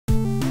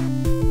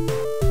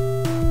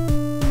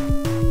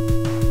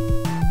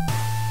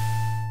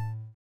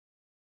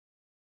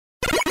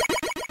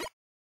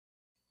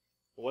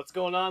What's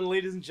going on,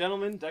 ladies and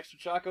gentlemen? Dexter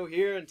Chaco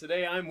here, and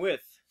today I'm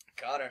with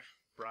Connor,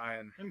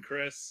 Brian, and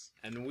Chris.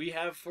 And we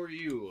have for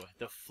you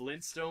the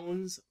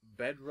Flintstones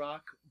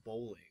Bedrock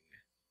Bowling.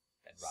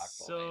 Bedrock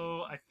So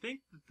bowling. I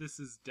think that this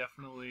is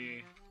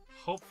definitely,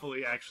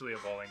 hopefully, actually a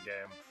bowling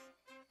game.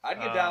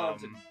 I'd get down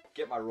to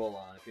get my roll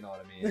on, if you know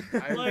what I mean.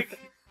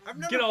 I've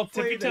never Get all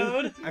played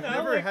tippy-toed. it. I've No,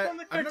 never like had. from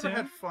the I've never cartoon.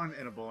 had fun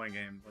in a bowling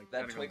game. Like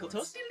That Pentagon twinkle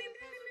once. toast.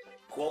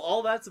 Well,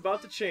 all that's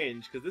about to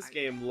change, because this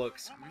game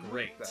looks I like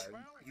great. that.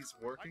 He's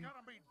working.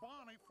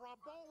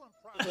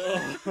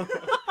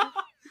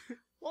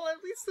 Well,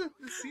 at least the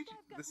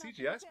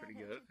CGI is pretty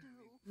good.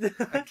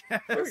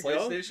 There we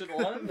go. PlayStation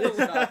 1? That's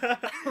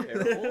not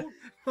terrible.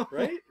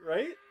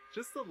 Right?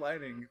 Just the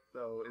lighting,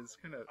 though, is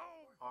kind of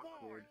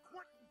awkward.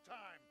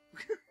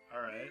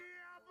 Alright.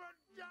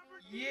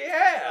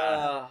 Yeah!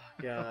 Oh,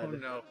 God. Oh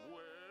no.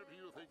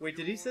 Wait,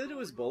 did he say that it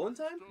was bowling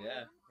time?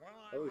 Yeah.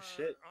 Oh,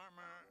 shit.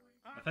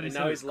 I thought he And said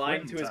now it he's was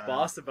lying to quitting his time.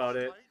 boss about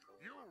it.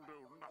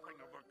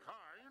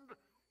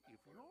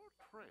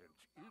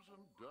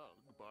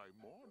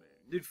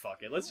 Dude,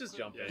 fuck it. Let's just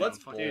jump in. Let's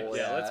fuck bowl, it.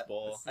 Yeah, let's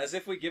bowl. As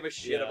if we give a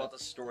shit Yeah. about the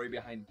story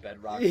behind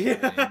Bedrock Yeah.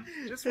 bowling.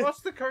 Just watch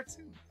the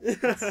cartoon.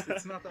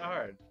 It's not that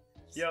hard.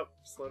 Yep.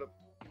 Just let it.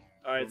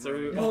 Alright, so...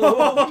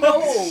 Oh, no!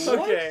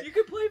 What? Okay. You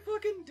could play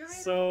fucking Dino?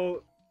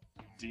 So,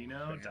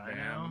 Dino, Dino.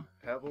 Bam,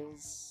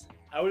 Pebbles.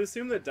 I would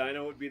assume that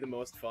Dino would be the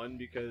most fun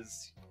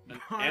because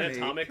Barney,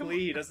 anatomically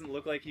he doesn't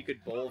look like he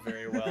could bowl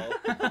very well.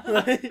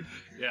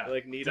 Yeah,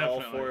 Like need all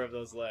definitely. 4 of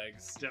those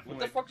legs. Definitely. What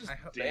the fuck does I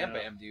hope- Bam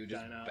Dino, Bam do?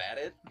 Just Dino. bat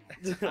it?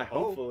 I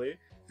hope. Hopefully.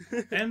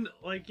 And,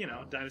 like, you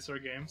know, dinosaur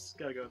games.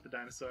 Gotta go with the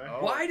dinosaur.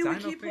 Oh, Why do we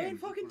Dino keep playing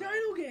themed. fucking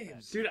Dino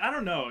games? Dude, I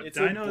don't know. It's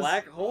Dinos a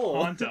black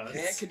hole haunt us.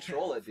 Can't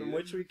control it, dude. from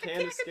which we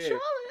can't escape. it.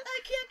 I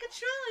can't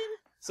control it.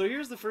 So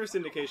here's the first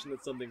indication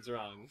that something's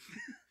wrong.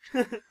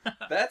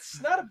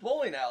 That's not a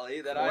bowling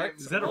alley that I.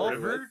 Is that a Oh,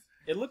 river?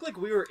 It looked like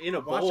we were in a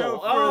Watch bowl.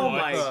 out for Oh the,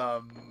 my!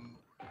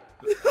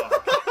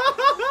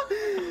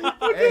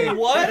 Hey.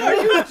 What are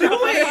you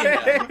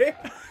doing?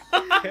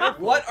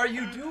 Careful. What are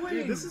you doing?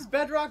 Dude, this is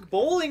Bedrock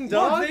Bowling, Look,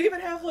 dog. they even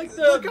have like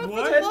the Look out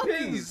for the 10 monkeys.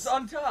 pins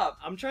on top.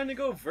 I'm trying to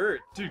go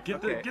vert. Dude,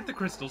 get Okay. the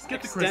crystals.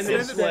 Get the Extended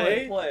crystals.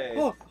 play. Play.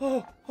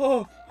 Oh!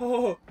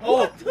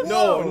 What?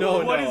 No,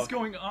 no, What no. is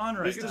going on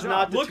right This now? does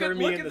not Look deter at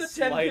me look in at the the 10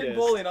 pin slightest.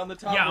 bowling on the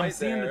top Yeah, right I'm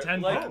seeing there. the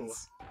 10 Like,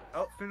 pins.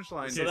 Oh, finish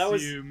line. Okay, So so, that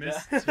was- you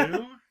missed yeah.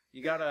 2?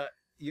 You gotta.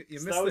 You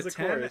So missed that was the a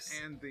 10 chorus.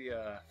 and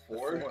the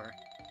 4? 4.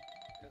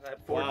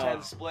 That Wow.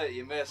 4-10 split,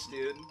 you missed,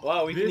 dude.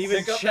 Wow, we can This- even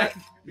Pick up check.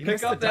 You Pick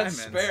missed up the that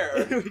diamonds.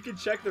 spare. We can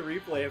check the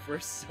replay if we're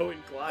so Oh,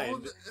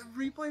 inclined. the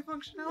replay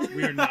functionality?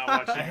 We are not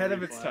watching Ahead the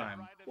of its replay.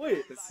 time.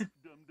 Wait.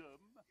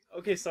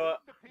 Okay, so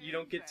you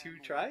don't get 2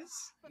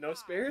 tries? No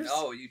spares?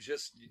 No, you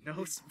just.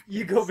 No.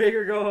 You go big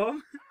or go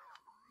home?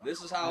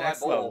 This is how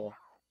Next I bowl. level.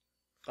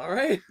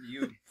 Alright.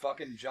 You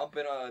fucking jump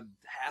in a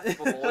half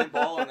of a bowling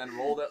ball and then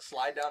roll that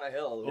slide down a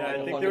hill. Yeah, I Roll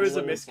think fucking there was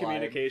a roll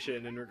slide.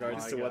 miscommunication in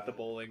regards Oh to my what the God.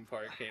 bowling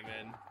part came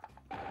in.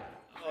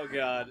 Oh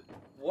god.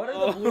 What are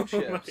Oh the blue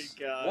my chips?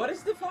 God. What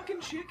is the fucking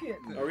chicken?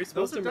 Are we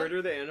supposed Those to are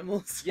murder the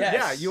animals? Yes.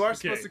 Yeah, you are Okay.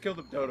 supposed to kill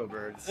the dodo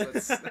birds.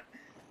 That's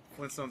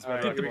Flintstones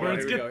Alright, Bedrock. Get the here we go,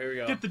 birds, here we go, here we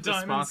go. Get the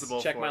diamonds.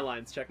 Responsible Check for my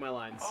lines, check my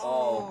lines.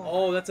 Oh.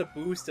 Oh, that's a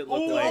boost it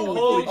looked Oh, like. holy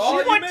Holy Oh,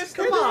 shit! you missed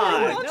Come it.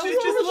 on! It That Just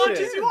was launches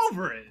bullshit. you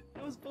over it.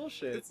 That was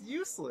bullshit. It's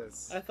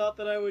useless. I thought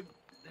that I would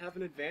have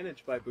an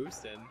advantage by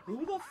boosting.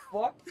 Who the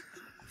fuck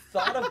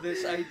thought of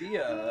this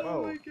idea? Oh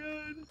Oh. my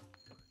god.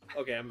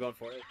 Okay, I'm going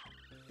for it.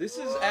 This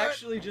is What?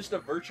 actually just a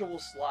virtual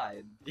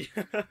slide.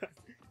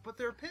 But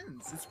they're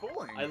pins. It's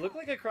bowling. I look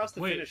like I crossed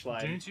the Wait, finish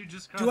line. didn't you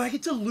just cross... Do I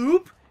get to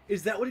loop?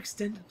 Is that what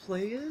extended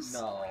play is?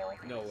 No.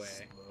 No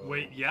way.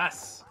 Wait,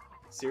 yes.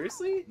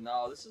 Seriously?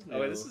 No, this is new. Oh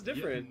wait, this is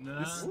different. Yeah, nah.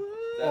 This-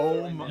 Oh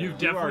Definitely my! new. You've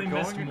definitely you are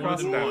missed going more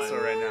across than the one.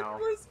 dinosaur right now.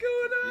 What's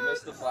going on? You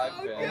missed the 5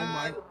 pin. Oh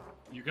my!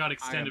 You got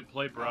extended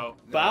play, bro.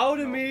 Bow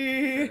to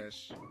me.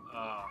 Finish. You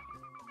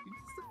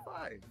missed the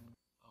 5.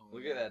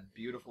 Look at that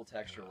beautiful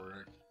texture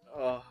work.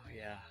 Oh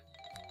yeah.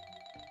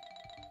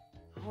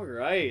 All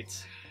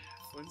right,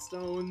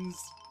 Flintstones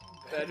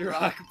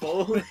Bedrock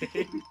Bowling.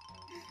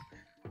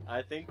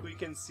 I think we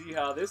can see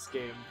how this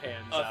game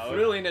pans A out.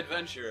 thrilling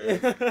adventure.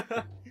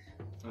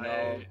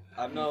 I-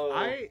 I'm no.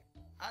 I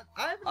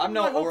haven't I'm got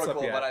no my hopes up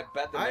Oracle, yet. but I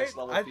bet the next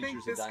level I features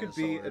think a this dinosaur. could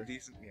be a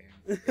decent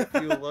game if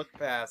you look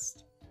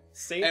past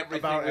Saint Everything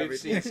about we've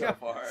everything. seen so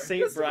far.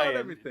 Saint just about Brian.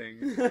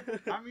 everything.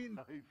 I mean,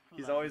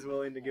 He's always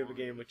willing to give a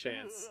game a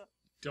chance.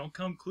 Don't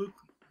come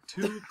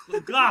too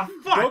ah,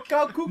 fuck! Don't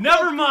go cuckoo, Never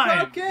cuckoo,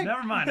 mind! cuckoo.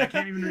 Never mind, I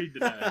can't even read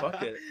today.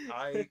 fuck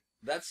it.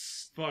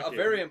 That's Fuck a it.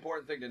 very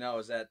important thing to know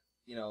is that,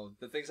 you know,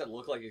 the things that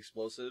look like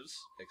explosives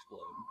explode.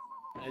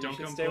 And Don't you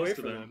should come stay close away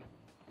to from them. them.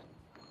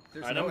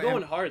 There's Alright, no I'm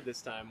going hard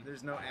this time.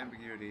 There's no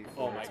ambiguity.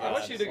 Oh for my it. God. I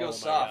want you to Oh go my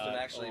soft God. and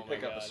actually Oh my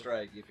pick up a God.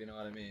 strike, if you know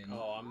what I mean.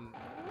 Oh, I'm.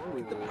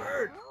 Look at the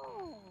bird.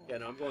 Yeah,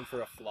 no, I'm going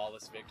for a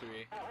flawless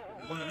victory.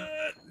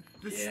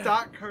 The Yeah.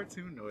 stock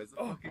cartoon noise.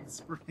 The fucking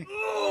spring.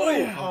 Oh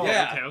yeah. Oh,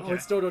 Yeah. Okay, Oh, okay.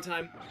 it's dodo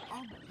time.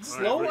 Oh,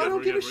 Slow? we're I good, don't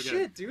we're give good, a we're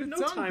shit, dude. The No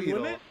dung time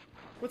beetle. limit.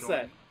 What's Don't-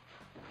 that?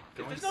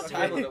 If there's no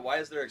time limit, why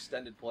is there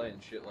extended play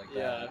and shit like that?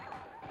 Yeah.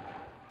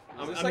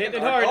 I'm Is this hitting like it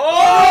an hard. arc-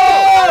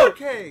 Oh!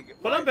 Okay.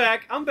 But I'm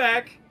back. I'm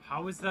back.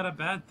 How is that a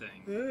bad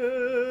thing? Maybe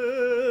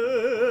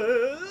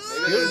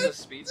there's a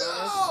speed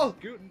bonus. Oh,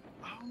 Guten.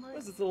 Oh my. What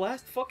is it, the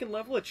last fucking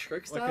level of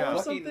Trick Style Like, or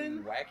Fucking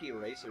something? wacky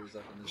racers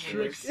up in this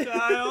Trick place.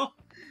 style.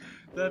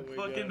 That Oh my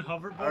fucking God.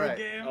 hoverboard Alright.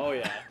 game. Oh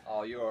yeah.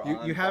 Oh, you are You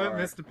on haven't par.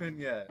 missed a pin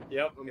yet.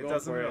 Yep, I'm It going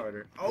doesn't for it.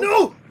 order.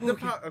 No! The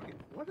okay.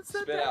 What is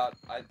that? Spit out.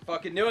 I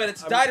fucking knew it.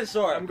 It's a I'm-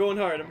 dinosaur. I'm going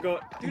hard. I'm going.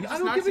 Dude, He I just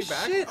don't knocks give a you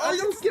back? shit. Oh, I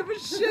don't give a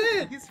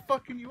shit. He's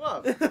fucking you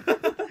up.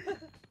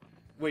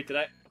 Wait, did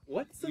I?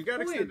 What's the You got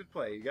point? extended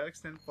play. You got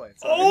extended play.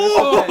 So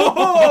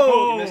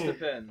Oh! You missed a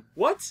pin.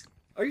 What?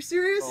 Are you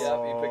serious?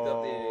 Yeah, you picked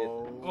up the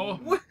Oh.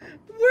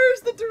 Where's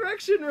the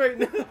direction right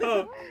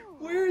now?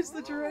 Where is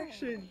the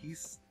direction?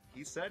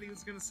 He said he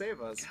was gonna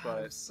save us, God,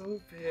 I'm but so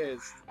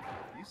pissed.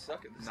 You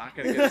suck at this. not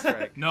gonna get a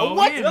strike. No, Oh,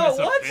 what? we didn't No, miss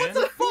a what? pin. What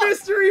the fuck?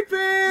 Mystery pin!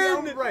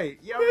 Yeah, right.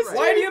 Yeah, Mystery right.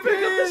 Why do you pick up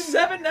the pin!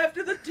 7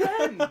 after the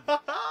 10?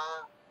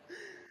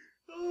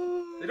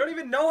 They don't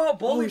even know how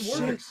bowling shit.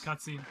 works.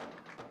 Cutscene.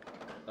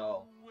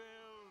 Oh.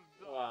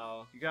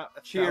 Wow. You got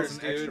a Cheers,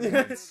 1,000 extra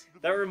dude. points.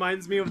 That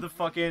reminds me of the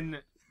fucking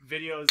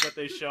videos that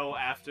they show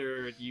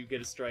after you get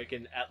a strike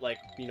in at like,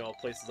 you know,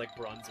 places like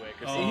Brunswick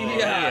or something. Oh,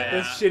 yeah.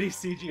 Those shitty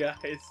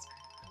CGIs.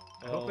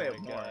 I hope they have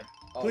my more. God.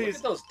 Oh, Please. look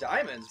at those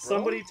diamonds, bro.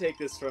 Somebody take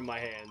this from my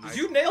hands. Did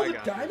you nail I the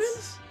got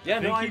diamonds? Yeah,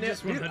 I think no, he I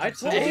just dude, 100% I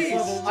told Ace. you.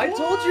 I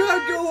told you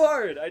I'd go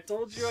hard. I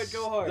told you I'd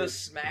go hard. The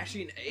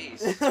smashing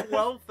ace.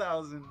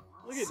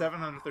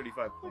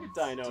 12,735 Look points.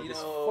 at Dino.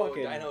 Just Dino,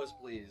 fucking. Dino's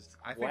pleased.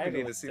 I think we Waggle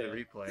need to its see the tail.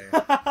 replay.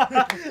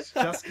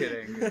 Just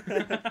kidding.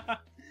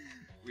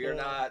 We are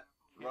not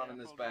running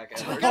this back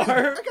I ever.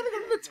 gotta go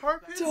to the tar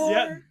pits.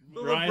 Yeah, The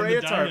La Ryan Brea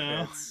the tar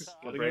Dino. pits. La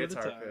Gotta Brea go to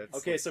the tar tar. pits.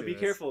 Okay, Let's so do be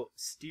this. careful.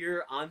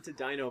 Steer onto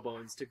Dino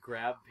Bones to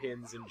grab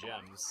pins and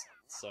gems.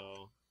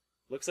 So,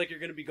 looks like you're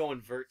gonna be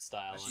going vert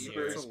style on here.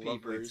 Peepers, That's a lovely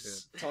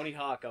peepers. Tony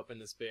Hawk up in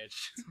this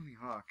bitch. Tony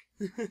Hawk.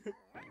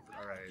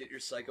 Alright. Get your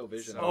psycho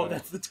vision Oh, on.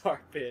 that's the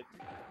tar pit.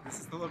 This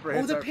is the La Brea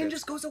Oh, the tar pin pits.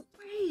 just goes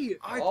away.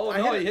 Oh, I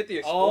no, hit you hit the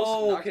explosive.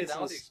 Oh, knocked okay, it down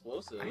so with the it's-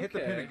 explosive. I hit the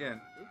pin Okay.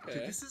 again. Okay.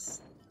 Dude, this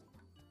is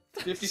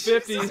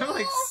 50-50. I'm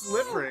like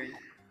slippery.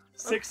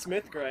 Six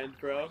Smith grind,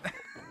 bro.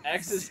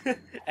 X's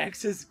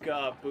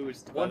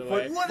boost. By 1 the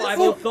foot, way.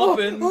 5-0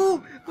 thumping.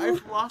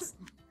 I've lost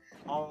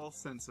all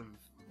sense of.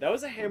 That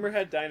was a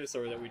hammerhead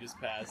dinosaur that we just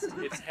passed.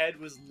 Its head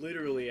was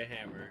literally a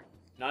hammer.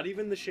 Not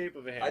even the shape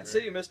of a hammer. I'd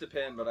say you missed a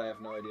pin, but I have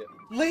no idea.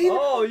 Lane.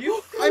 Oh,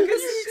 you I you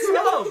missed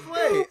scrub. the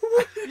play.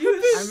 You I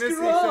missed the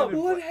scrub. extended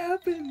What play.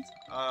 happened?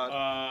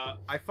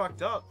 I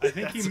fucked up. I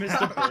think he missed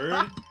a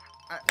bird.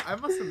 I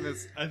must have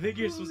missed. I think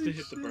you're supposed to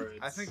hit the birds.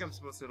 I think I'm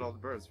supposed to hit all the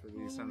birds for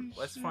the extended.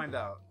 Let's find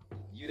out.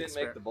 You didn't It's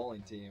make fair. the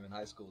bowling team in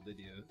high school, did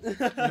you?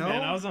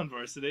 Man, I was on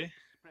varsity.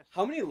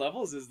 How many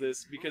levels is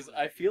this? Because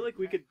I feel like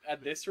we could,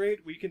 at this rate,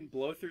 we can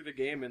blow through the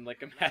game in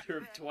like a matter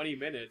of 20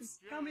 minutes.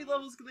 How many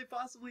levels could they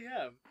possibly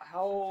have?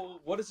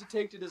 What does it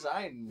take to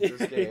design this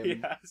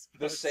game? Yeah, I The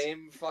suppose.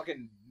 same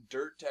fucking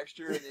dirt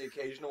texture and the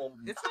occasional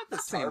It's not the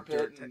same tar pit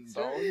dirt and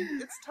texture.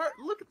 bone. It's tar.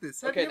 Look at this.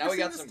 Have Okay, you now ever we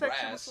seen got this some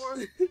texture grass. before?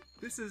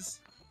 This is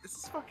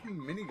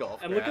fucking mini golf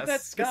grass. And look at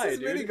that sky, This is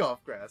dude. mini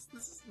golf grass.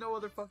 This is no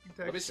other fucking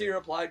texture. Let me see your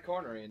applied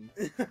cornering.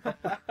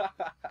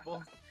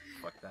 Well,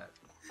 fuck that.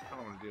 I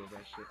don't want to deal with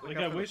that shit. Look Like,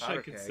 out I for the wish I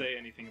powder could keg. say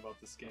anything about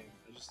this game.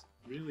 I just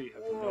really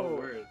have Whoa. no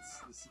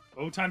words.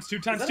 Oh, times two,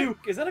 Is times that two!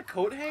 is that a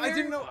coat hanger? I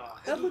didn't know.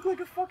 That looked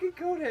like a fucking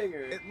coat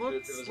hanger. It It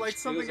looks was like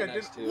something I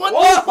next didn't. to What? it.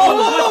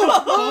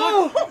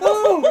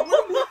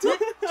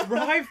 Oh!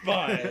 Drive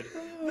by!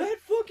 That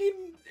fucking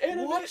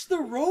watch the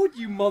road,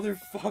 you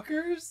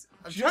motherfuckers!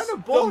 I'm Just trying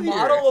to bowl the here.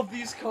 model of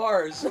these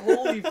cars.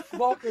 Holy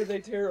fuck, are they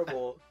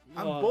terrible?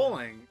 I'm Oh.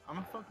 bowling. I'm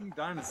a fucking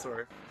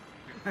dinosaur.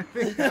 I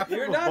think half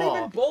You're of a not ball.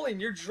 even bowling.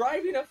 You're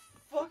driving a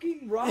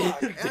fucking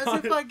rock.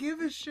 As if I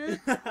give a shit.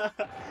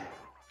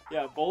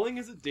 Yeah, bowling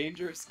is a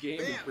dangerous game.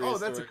 in Man, oh,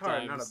 that's a prehistoric car,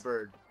 times. not a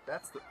bird.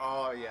 That's the.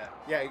 Oh yeah,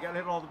 yeah. You gotta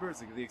hit all the birds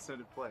to get the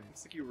extended play.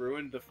 Looks like you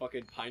ruined the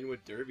fucking Pinewood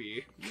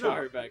Derby No,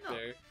 car back no.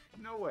 there.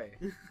 No way.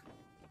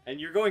 And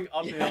you're going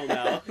uphill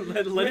now.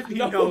 Let With it be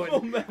no known.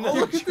 momentum. Oh,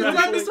 look at the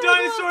Traveling- dinosaur!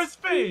 Dinosaur's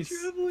face!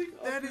 Traveling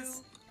That uphill.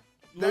 is.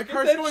 Look That at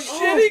car's that going.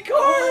 shitty car!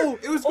 Oh,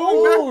 it was going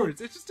Oh! backwards.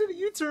 It just did a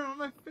U-turn on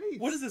my face.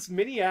 What is this,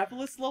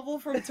 Minneapolis level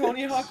from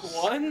Tony Hawk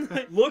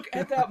 1? Look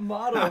at that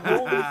model.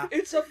 Holy,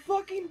 it's a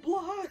fucking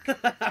block.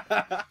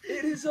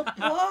 It is a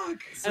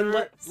block. And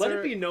let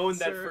Sir, it be known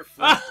that sir.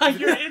 for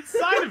You're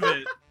inside of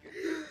it!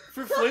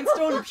 For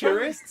Flintstone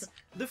purists,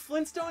 the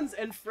Flintstones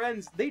and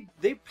friends,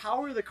 they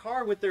power the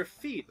car with their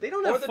feet. They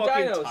don't Or have the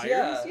fucking dinos,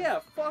 tires. yeah.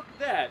 Fuck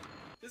that.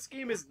 This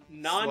game is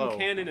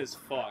non-canon as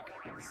fuck.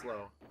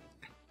 Slow.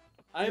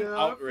 I'm Yeah, I've been-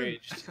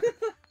 outraged.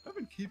 I've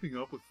been keeping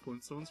up with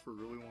Flintstones for a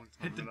really long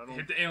time, Hit the, and I don't.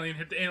 hit the alien,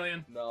 hit the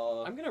alien!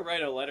 No. I'm gonna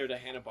write a letter to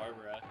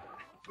Hanna-Barbera.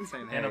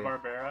 saying, hey,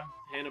 Hanna-Barbera.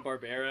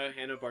 Hanna-Barbera,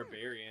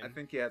 Hanna-Barbarian. I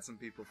think you had some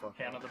people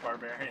fucking. Hannah the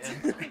Barbarian.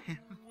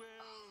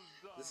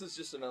 This is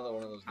just another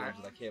one of those games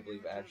that I can't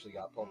believe actually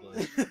got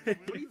published. What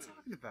are you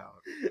talking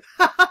about?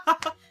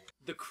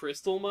 The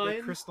Crystal Mine?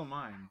 The Crystal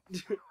Mine.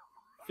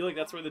 I feel like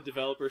that's where the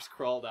developers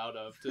crawled out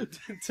of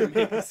to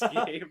make this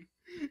game.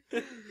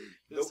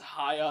 Just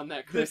high on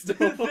that crystal.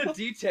 The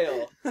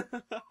detail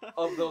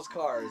of those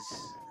cars.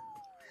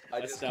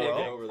 I just can't Astounding.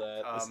 get over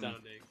that.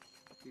 Astounding.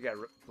 You got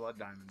blood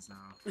diamonds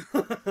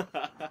now.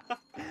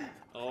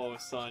 Oh,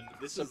 son,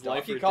 this Some is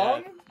life Donkey or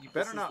Kong? death. You better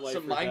This is not. life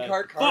Some or death.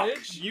 minecart carnage?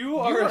 Fuck, you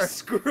are a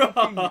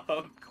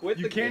scrub. Quit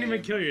You the can't game.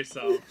 even kill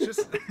yourself.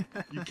 Just.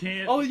 You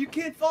can't. Oh, you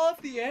can't fall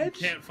off the you edge?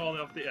 can't fall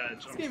off the edge.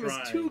 This I'm game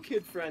trying. is too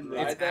kid-friendly.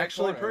 Right. It's that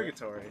actually corner.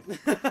 purgatory.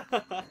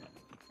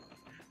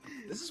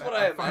 This is what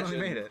I finally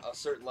imagine made it. a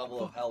certain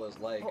level of hell is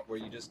like, where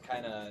you just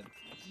kind of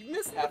You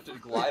missed have to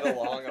glide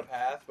along a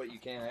path, but you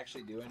can't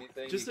actually do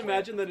anything. Just You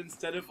imagine that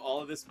instead of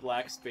all of this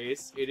black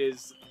space, it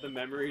is the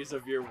memories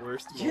of your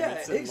worst can't- Yeah,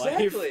 moments in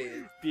exactly.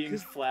 life being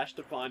flashed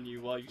upon you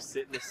while you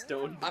sit in a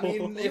stone bowl. I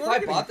mean, if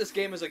I bought this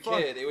game as a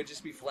kid, it would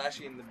just be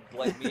flashing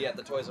like me at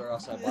the Toys R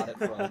Us I bought it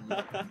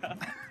from.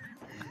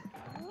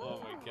 Oh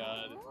my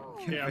god.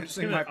 Yeah, I'm just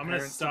Convincing gonna, my I'm gonna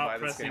parents to stop buy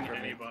this pressing game for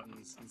any me.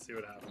 buttons and see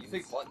what happens. You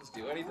think buttons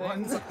do anything?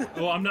 Buttons.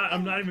 Well, I'm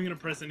not even gonna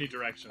press any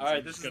directions. Alright,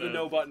 I'm this just is the gonna-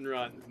 no button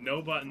run.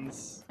 No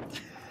buttons.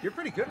 You're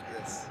pretty good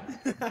at this.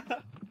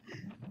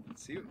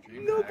 See what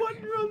dream No hack.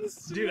 button runs!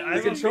 Dude, The I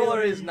don't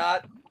controller feel- is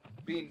not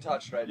being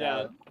touched right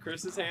Yeah, now.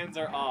 Chris's hands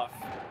are off.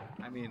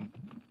 I mean,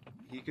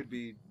 he could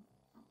be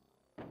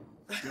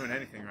doing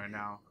anything right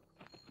now.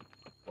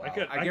 I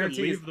could I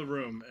guarantee leave he's- the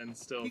room and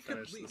still He could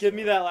finish leave. this. Give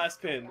me that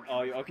last pin. Oh,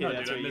 okay, No,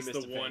 that's dude, I right. You missed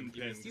missed the a one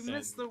pin. pin. You Then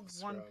missed the one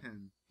scrub.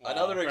 pin.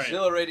 Another Right.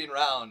 exhilarating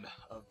round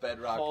of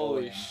Bedrock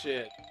Holy bowling.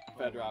 shit.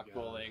 Bedrock God.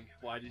 bowling.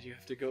 Why did you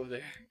have to go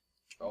there?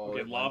 Oh,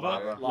 Okay, it's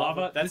lava. my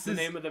Lava. That's This the is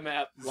name of the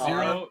map.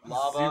 Zero,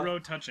 Lava. zero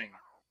touching.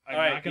 I'm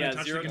Alright, not gonna yeah,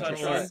 touch zero the touch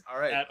controller on. All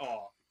right. at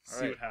all. See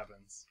Alright. what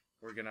happens.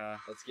 We're gonna.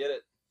 Let's get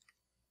it.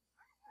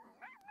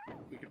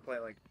 We could play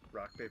like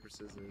rock paper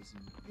scissors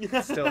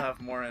and still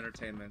have more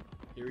entertainment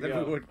Here we than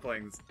go. we would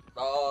playing this.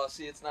 Oh,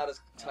 see, it's not as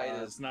tight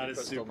as It's not the as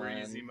Crystal super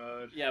Man. easy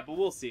mode. Yeah, but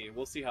we'll see.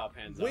 We'll see how it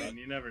pans Wait, out. And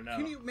you never know.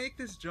 Can you make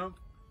this jump?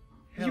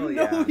 You Hell know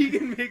yeah. he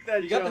can make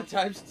that You got jump. the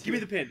times. Give me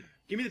the pin.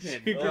 Give me the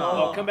pin. You go.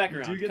 Oh, come back You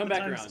around. do get Come the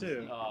back times around.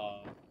 two.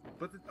 Oh.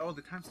 But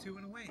the times 2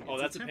 went away. Oh,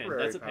 It's that's a pin.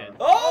 temporary That's a power. pin.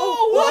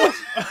 Oh,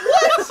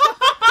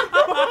 what?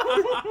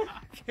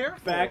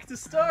 Careful. Back to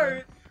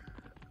start.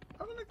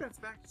 I don't think that's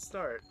back to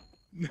start.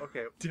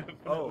 Okay.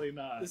 Definitely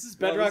not. This is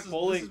No, Bedrock this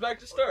Bowling. is back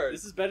to start.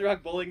 This is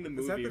Bedrock Bowling the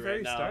movie Is that the right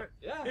very now. start?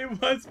 Yeah.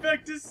 It was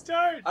back to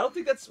start. I don't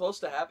think that's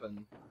supposed to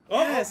happen.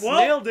 Yes, well,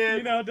 nailed it.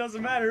 You know, it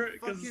doesn't matter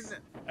because Fucking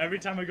every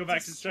time I go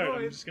back to start, I'm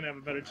destroyed. just gonna have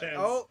a better chance.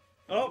 Oh,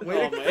 oh, Oh,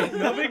 wait, man.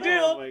 no big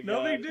deal. Oh, my No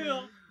God. big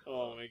deal.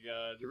 Oh my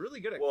god. you're really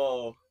good at.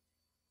 Whoa.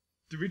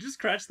 Did we just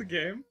crash the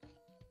game?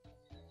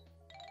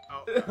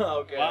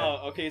 Oh, Okay.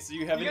 Wow. Okay, so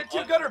you have You an got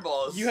two gutter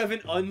balls. you have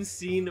an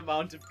unseen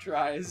amount of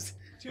tries.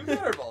 two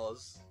gutter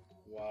balls.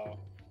 Wow.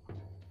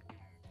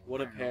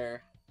 What a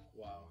pair.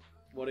 Wow.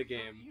 What a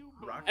game.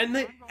 rock.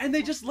 And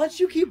they just let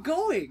you keep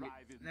going.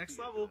 Next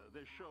level.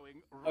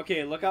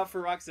 Okay, look out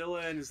for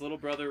Rockzilla and his little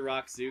brother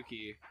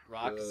Rockzuki.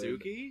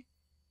 Rockzuki?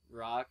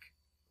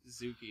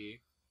 Rockzuki.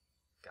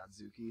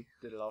 Godzuki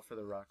did it all for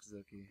the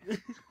Rockzuki.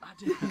 I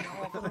didn't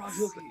know for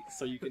Rockzuki.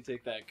 So you can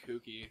take that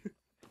kooky.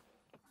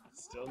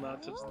 Still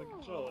not touching the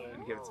controller.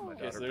 And give it to my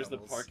daughter. Okay, so there's the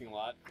Pebbles. parking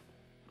lot.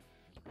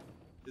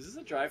 Is this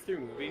a drive-through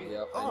movie?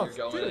 Yep. Oh, And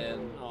you're going dude.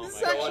 in. Oh This my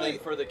is god. Going actually- in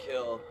for the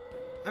kill.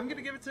 I'm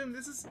gonna give it to him.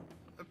 This is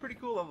a pretty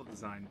cool level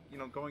design. You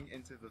know, going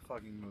into the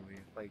fucking movie.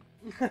 Like,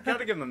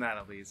 gotta give them that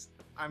at least.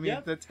 I mean,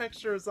 Yep. the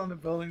textures on the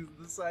buildings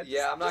on the side.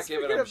 Yeah, I'm not just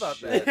giving forget them about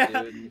shit,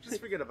 that. dude. Just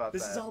forget about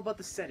This that. is all about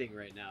the setting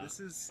right now. This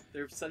is.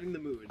 They're setting the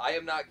mood. I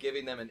am not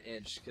giving them an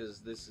inch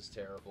because this is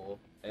terrible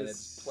and This-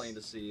 it's plain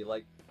to see.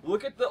 Like,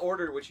 look at the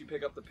order in which you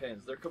pick up the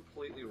pins. They're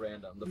completely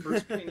random. The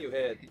first pin you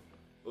hit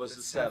was the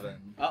It's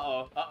 7.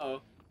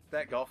 Uh-oh.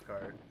 That golf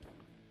cart.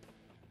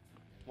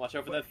 Watch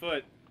out for that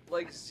foot.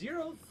 Like,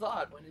 zero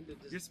thought went into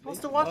this. You're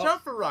supposed to watch Oh.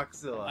 out for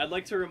Rockzilla. I'd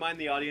like to remind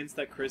the audience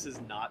that Chris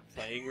is not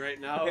playing right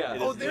now. Yeah.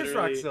 It Oh, is there's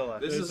literally- Rockzilla.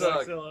 This There's is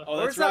Godzilla. Oh, Or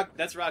that's is that-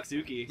 That's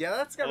Rockzuki. Yeah,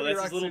 that's gotta Oh, be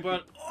that's his little Rockzuki.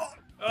 brother.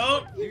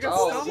 Oh! You got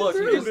Oh, stumbled look,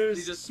 through.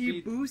 he just He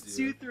speed- boosts dude.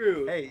 you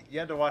through. Hey, you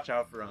had to watch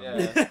out for him.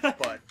 Yeah.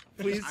 But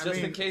Please, I Just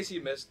mean- in case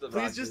you missed the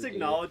please just Rockzuki.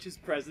 acknowledge his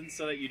presence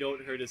so that you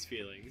don't hurt his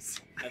feelings.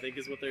 I think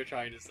is what they're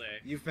trying to say.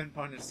 you've been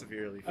punished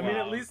severely. For I mean,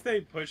 Wow. at least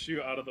they push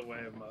you out of the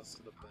way of most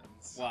of the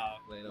pins. Wow.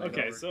 Lay it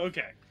Okay, over. so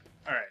okay.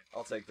 Alright.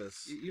 I'll take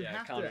this. You Yeah,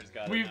 have Connor's to.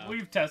 got it We've now.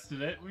 we've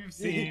tested it. We've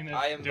seen it.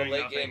 I am the doing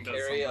late nothing game does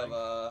carry something.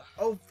 of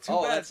Oh, too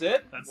Oh, bad. that's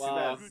it? That's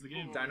Wow. that's the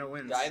game. Dino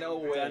wins. Dino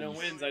wins. Dino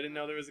wins. I didn't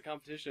know there was a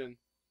competition.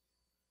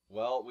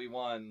 Well, we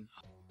won.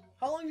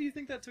 How long do you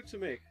think that took to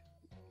make?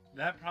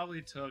 That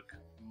probably took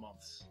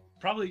months.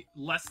 Probably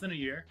less than a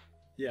year.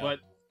 Yeah. But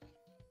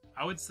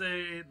I would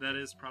say that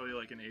is probably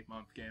like an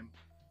 8-month game.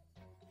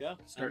 Yeah.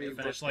 Start I to mean,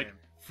 finish. first Like game.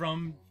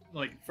 from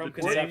From the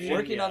conception, day-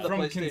 Working on the from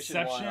PlayStation 1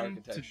 conception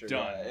architecture. to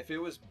done. Yeah. If it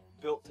was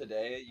built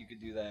today, you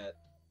could do that.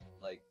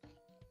 Like,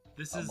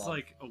 This a is month.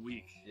 like a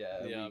week. yeah,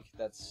 a Yeah. week.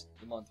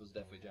 The month was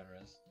definitely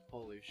generous.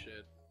 Holy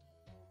shit.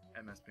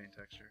 MS Paint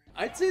texture.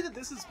 I'd say that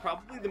this is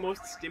probably the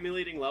most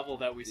stimulating level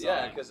that we saw.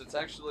 Yeah, because it's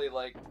actually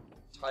like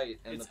tight,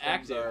 and It's the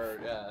thumbs active.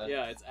 are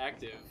Yeah, it's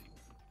active.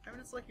 I mean,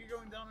 it's like you're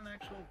going down an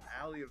actual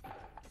alley of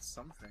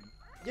something.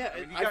 Yeah, I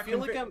mean, you I got feel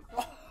like convi-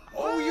 I'm.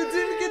 Oh, you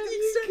didn't get the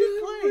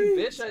extended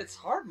play! Bitch, it's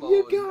hard mode.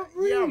 You got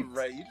Yeah, raped.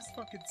 right. You just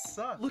fucking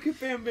suck. Look at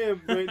Bam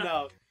Bam right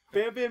now.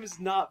 Bam Bam is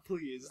not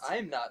pleased. I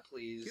am not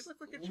pleased. You look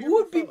like a Who cheerful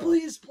would be fellow.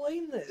 pleased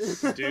playing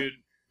this? Dude,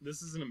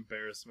 this is an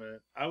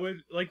embarrassment. I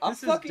would like. I'm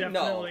This fucking is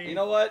definitely. no. You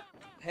know what?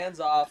 Hands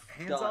off.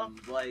 Hands done.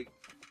 Like,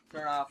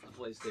 turn off the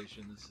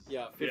PlayStation. This is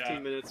Yeah, 15 Yeah.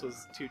 minutes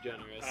was too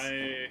generous.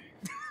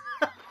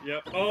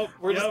 Yep. Oh,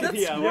 We're yep. just That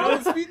Yeah, squirrel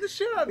well- is beating the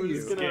shit out of We're you.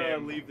 just gonna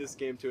Game. leave this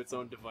game to its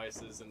own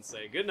devices and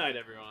say good night,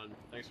 everyone.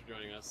 Thanks for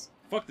joining us.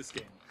 Fuck this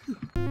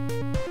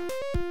game.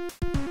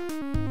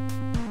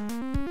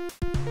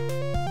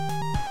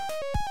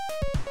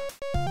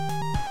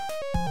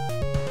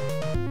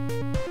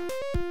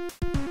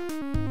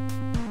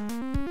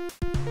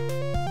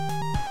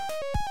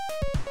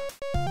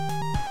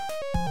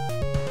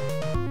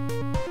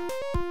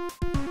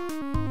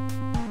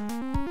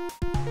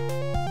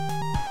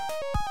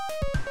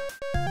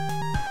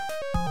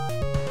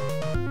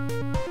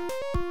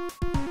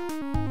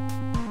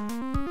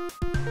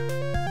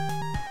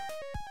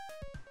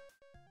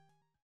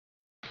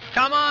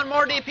 Come on,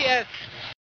 more DPS.